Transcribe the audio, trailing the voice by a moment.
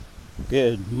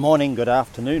Good morning, good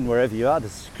afternoon, wherever you are.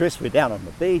 This is Chris. We're down on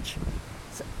the beach.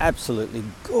 It's an absolutely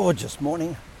gorgeous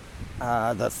morning.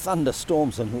 The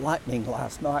thunderstorms and lightning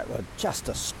last night were just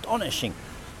astonishing.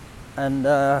 And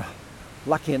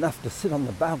lucky enough to sit on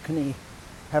the balcony,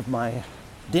 have my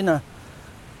dinner,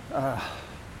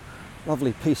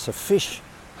 lovely piece of fish,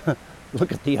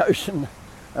 look at the ocean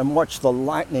and watch the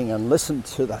lightning and listen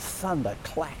to the thunder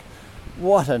clack.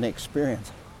 What an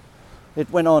experience. It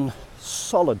went on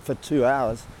solid for 2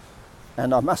 hours,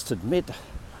 and I must admit,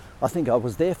 I think I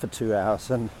was there for 2 hours,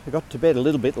 and I got to bed a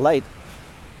little bit late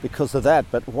because of that,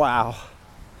 but wow.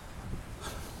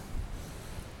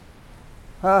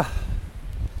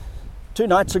 2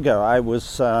 nights ago it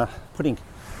was our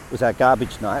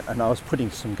garbage night, and I was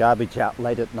putting some garbage out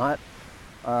late at night,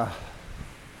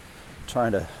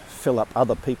 trying to fill up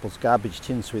other people's garbage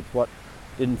tins with what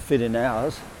didn't fit in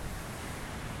ours.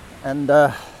 And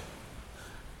I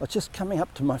was just coming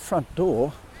up to my front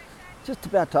door, just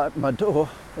about to open my door.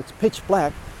 It's pitch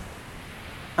black,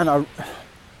 and I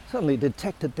suddenly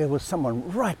detected there was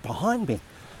someone right behind me.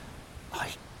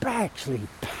 I actually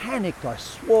panicked. I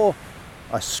swore,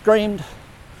 I screamed,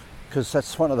 because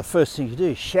that's one of the first things you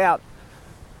do, shout.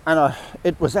 And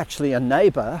it was actually a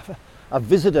neighbour, a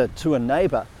visitor to a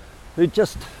neighbour, who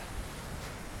just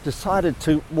decided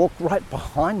to walk right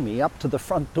behind me up to the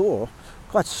front door,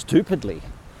 quite stupidly.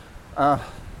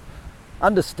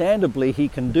 Understandably, he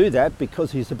can do that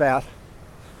because he's about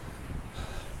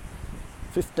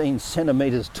 15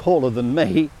 centimetres taller than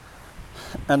me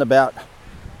and about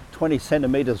 20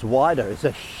 centimetres wider. He's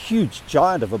a huge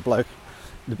giant of a bloke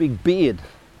with a big beard.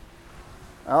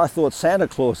 I thought Santa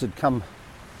Claus had come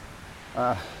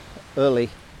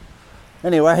early.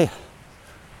 Anyway,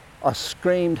 I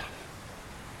screamed,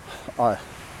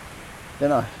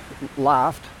 then I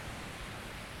laughed,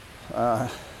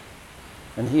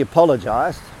 and he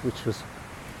apologised, which was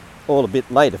all a bit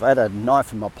late. If I had a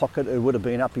knife in my pocket, it would have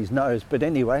been up his nose. But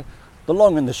anyway, the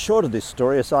long and the short of this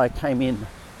story is I came in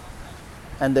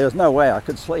and there was no way I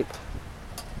could sleep.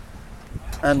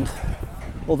 And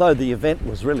although the event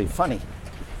was really funny,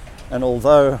 and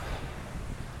although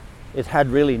it had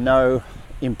really no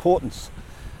importance,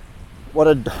 what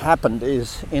had happened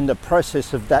is, in the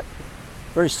process of that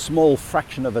very small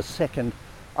fraction of a second,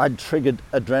 I'd triggered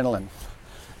adrenaline.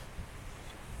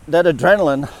 That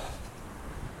adrenaline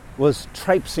was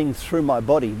traipsing through my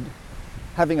body,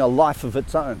 having a life of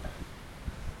its own,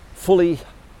 fully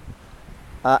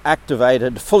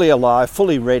activated, fully alive,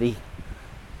 fully ready.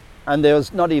 And there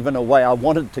was not even a way I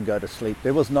wanted to go to sleep.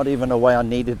 There was not even a way I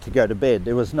needed to go to bed.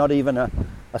 There was not even a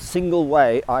single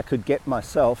way I could get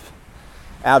myself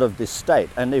out of this state.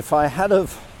 And if I had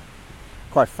have,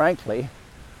 quite frankly,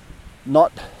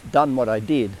 not done what I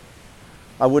did,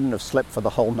 I wouldn't have slept for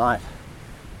the whole night.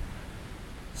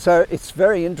 So it's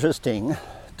very interesting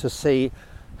to see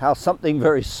how something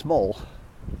very small,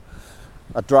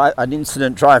 an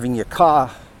incident driving your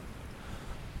car,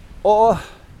 or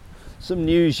some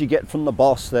news you get from the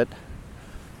boss that,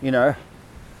 they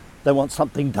want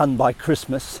something done by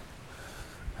Christmas.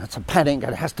 It's a panic,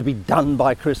 it has to be done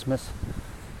by Christmas.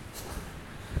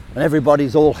 And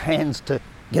everybody's all hands to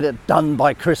get it done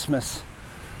by Christmas.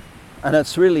 And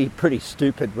it's really pretty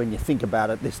stupid when you think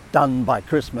about it, this done by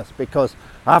Christmas, because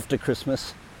after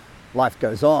Christmas, life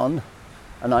goes on.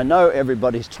 And I know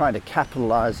everybody's trying to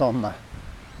capitalise on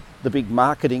the big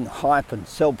marketing hype and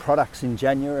sell products in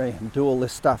January and do all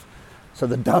this stuff. So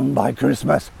the done by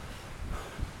Christmas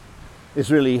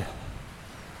is really,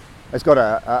 it's got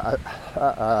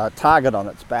a target on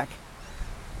its back.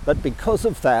 But because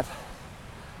of that,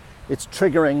 it's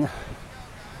triggering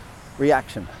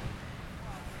reaction.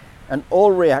 And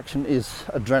all reaction is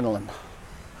adrenaline.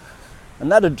 And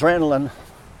that adrenaline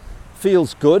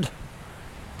feels good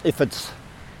if it's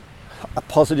a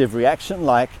positive reaction,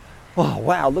 like, oh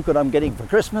wow, look what I'm getting for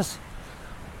Christmas.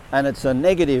 And it's a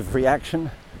negative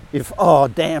reaction if, oh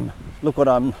damn, look what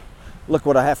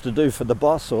I have to do for the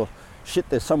boss, or shit,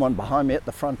 there's someone behind me at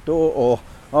the front door, or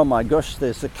oh my gosh,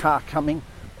 there's a car coming,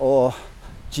 or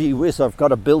gee whiz, I've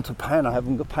got a bill to pay and I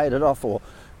haven't paid it off, or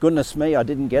goodness me, I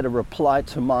didn't get a reply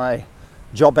to my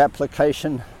job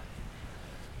application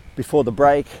before the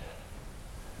break,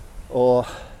 or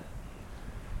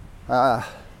I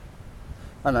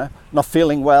don't know, not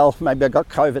feeling well, maybe I got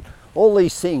COVID. All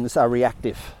these things are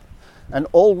reactive, and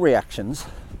all reactions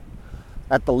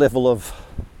at the level of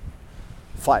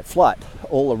fight flight,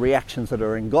 all the reactions that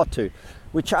are in got-to,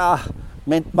 which are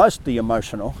mostly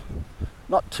emotional.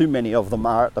 Not too many of them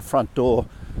are at the front door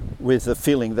with the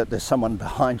feeling that there's someone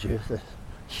behind you, the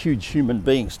huge human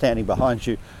being standing behind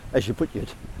you as you put your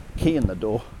key in the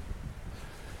door.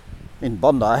 In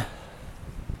Bondi,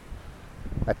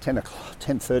 at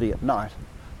 10:30 at night.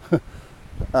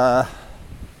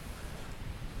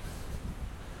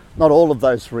 Not all of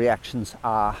those reactions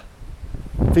are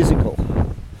physical.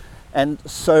 And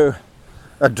so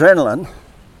adrenaline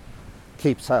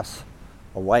keeps us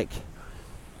awake.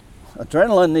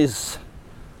 Adrenaline is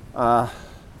a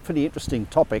pretty interesting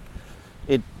topic.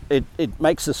 It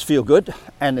makes us feel good,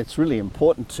 and it's really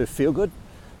important to feel good,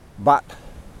 but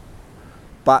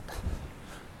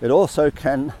it also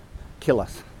can kill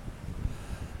us.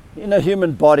 In a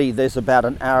human body, there's about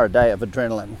an hour a day of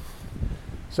adrenaline.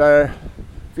 So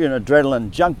if you're an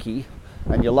adrenaline junkie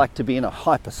and you like to be in a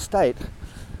hyper state,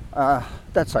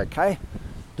 that's okay.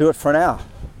 Do it for an hour.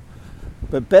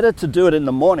 But better to do it in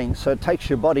the morning, so it takes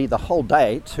your body the whole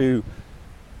day to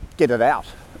get it out.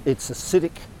 It's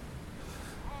acidic,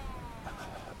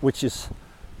 which is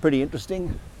pretty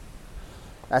interesting.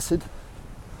 Acid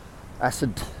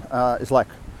is like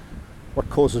what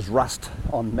causes rust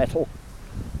on metal.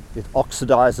 It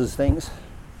oxidizes things.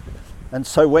 And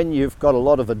so when you've got a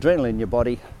lot of adrenaline in your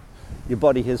body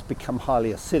has become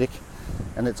highly acidic,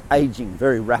 and it's aging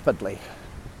very rapidly.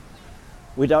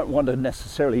 We don't want to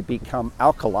necessarily become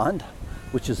alkaline,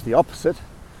 which is the opposite.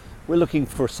 We're looking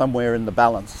for somewhere in the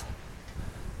balance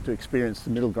to experience the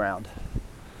middle ground.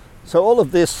 So all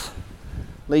of this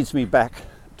leads me back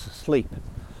to sleep,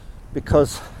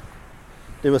 because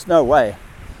there was no way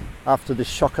after this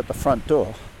shock at the front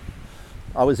door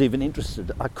I was even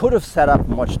interested. I could have sat up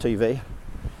and watched TV,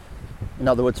 in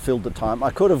other words, filled the time. I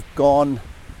could have gone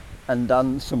and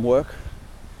done some work,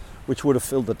 which would have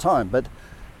filled the time, but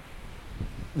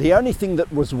the only thing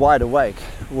that was wide awake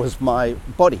was my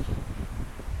body,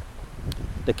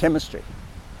 the chemistry.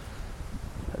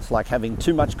 It's like having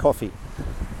too much coffee.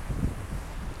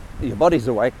 Your body's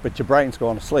awake, but your brain's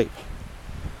gone to sleep.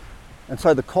 And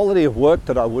so the quality of work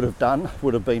that I would have done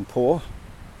would have been poor.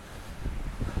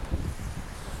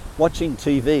 Watching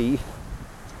TV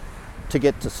to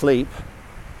get to sleep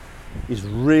is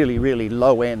really, really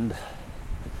low-end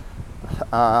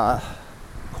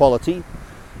quality,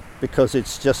 because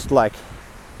it's just like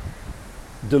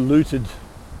diluted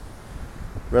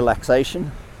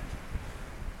relaxation.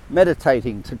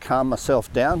 Meditating to calm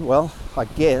myself down, well, I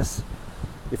guess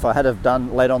if I had have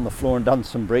laid on the floor and done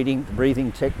some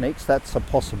breathing techniques, that's a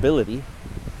possibility.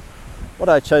 What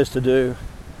I chose to do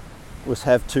was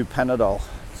have 2 Panadol,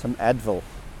 some Advil,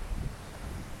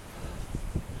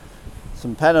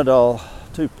 some Panadol,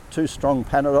 two strong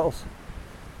Panadols,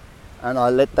 and I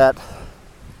let that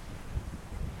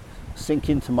sink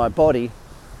into my body,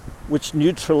 which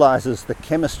neutralizes the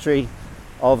chemistry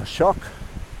of a shock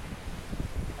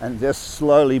and just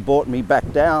slowly brought me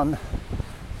back down.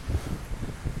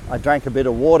 I drank a bit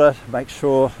of water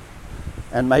to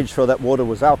made sure that water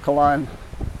was alkaline,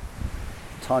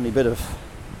 tiny bit of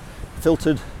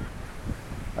filtered.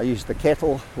 I used the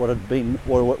kettle, water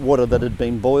that had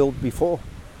been boiled before.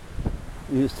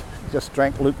 Just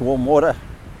drank lukewarm water,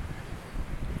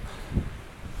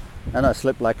 and I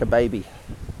slept like a baby.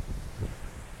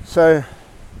 So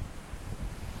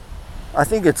I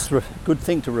think it's a good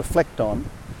thing to reflect on,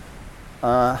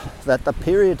 that the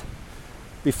period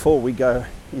before we go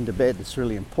into bed is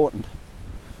really important,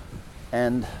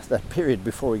 and that period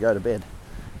before we go to bed,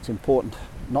 it's important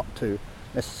not to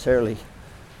necessarily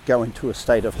go into a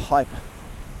state of hype.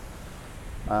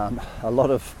 A lot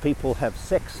of people have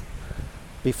sex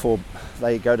before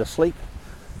they go to sleep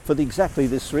for exactly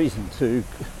this reason, to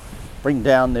bring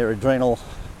down their adrenal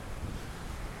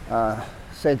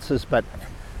senses, but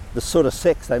the sort of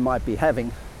sex they might be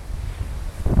having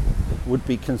would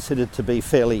be considered to be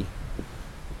fairly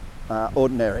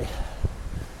ordinary,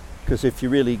 because if you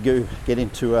really get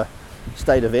into a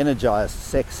state of energized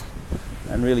sex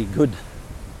and really good,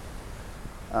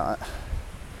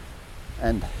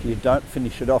 and you don't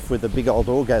finish it off with a big old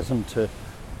orgasm to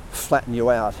flatten you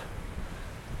out,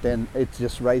 then it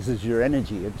just raises your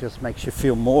energy. It just makes you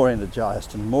feel more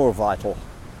energized and more vital.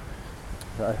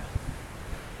 So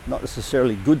not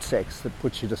necessarily good sex that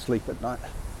puts you to sleep at night.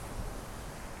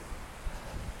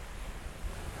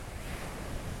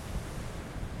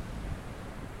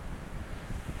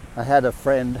 I had a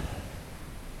friend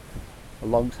a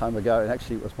long time ago, and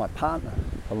actually it was my partner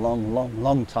a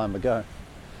long time ago,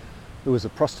 who was a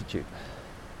prostitute.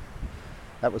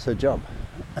 That was her job.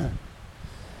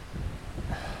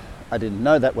 I didn't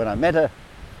know that when I met her.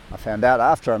 I found out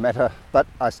after I met her, but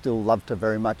I still loved her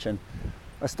very much, and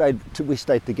we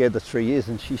stayed together 3 years,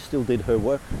 and she still did her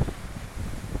work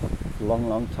a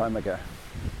long time ago.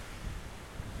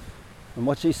 And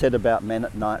what she said about men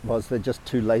at night was they're just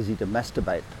too lazy to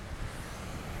masturbate.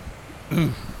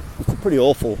 It's a pretty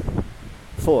awful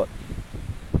thought,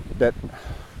 that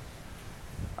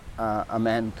a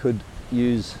man could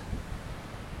use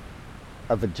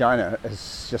a vagina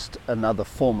as just another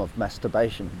form of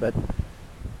masturbation, but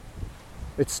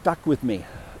it's stuck with me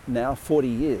now 40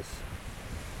 years.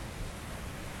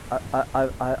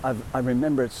 I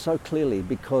remember it so clearly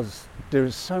because there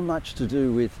is so much to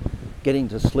do with getting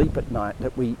to sleep at night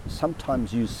that we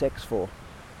sometimes use sex for,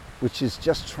 which is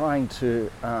just trying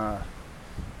to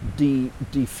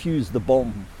defuse the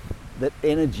bomb, that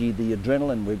energy, the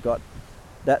adrenaline we've got,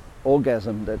 that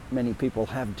orgasm that many people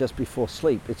have just before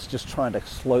sleep. It's just trying to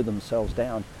slow themselves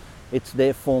down. It's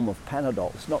their form of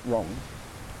Panadol. It's not wrong,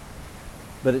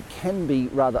 but it can be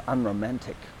rather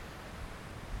unromantic.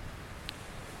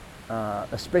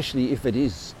 Especially if it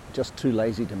is just too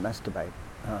lazy to masturbate.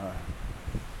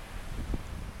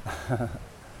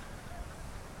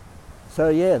 So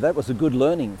yeah, that was a good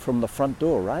learning from the front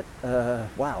door, right?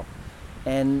 Wow.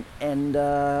 And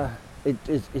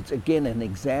it's again an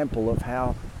example of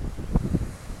how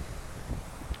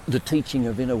the teaching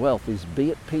of inner wealth is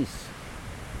be at peace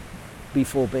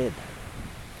before bed.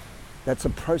 That's a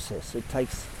process. It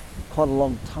takes quite a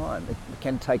long time. It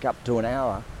can take up to an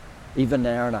hour, even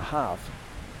an hour and a half,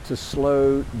 to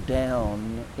slow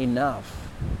down enough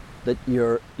that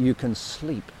you can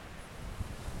sleep,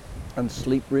 and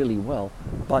sleep really well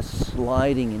by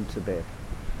sliding into bed,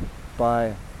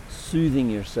 by soothing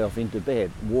yourself into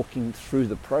bed, walking through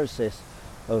the process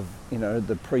of,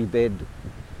 the pre-bed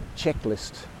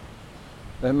checklist.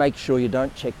 And make sure you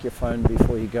don't check your phone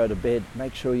before you go to bed.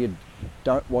 Make sure you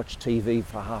don't watch TV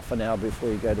for half an hour before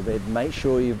you go to bed. Make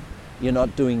sure you're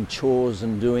not doing chores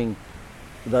and doing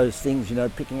those things,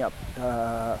 picking up,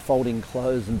 folding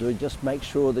clothes and doing. Just make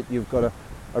sure that you've got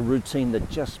a routine that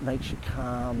just makes you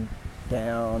calm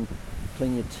down,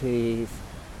 clean your teeth.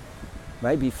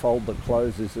 Maybe fold the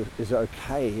clothes is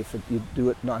okay if you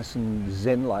do it nice and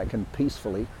zen-like and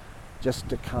peacefully, just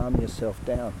to calm yourself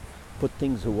down. Put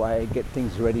things away, get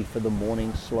things ready for the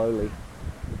morning slowly.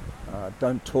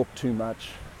 Don't talk too much,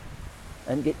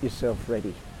 and get yourself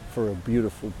ready for a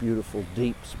beautiful, beautiful,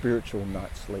 deep spiritual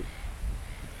night's sleep.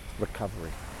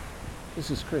 Recovery. This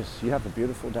is Chris. You have a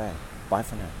beautiful day. Bye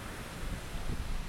for now.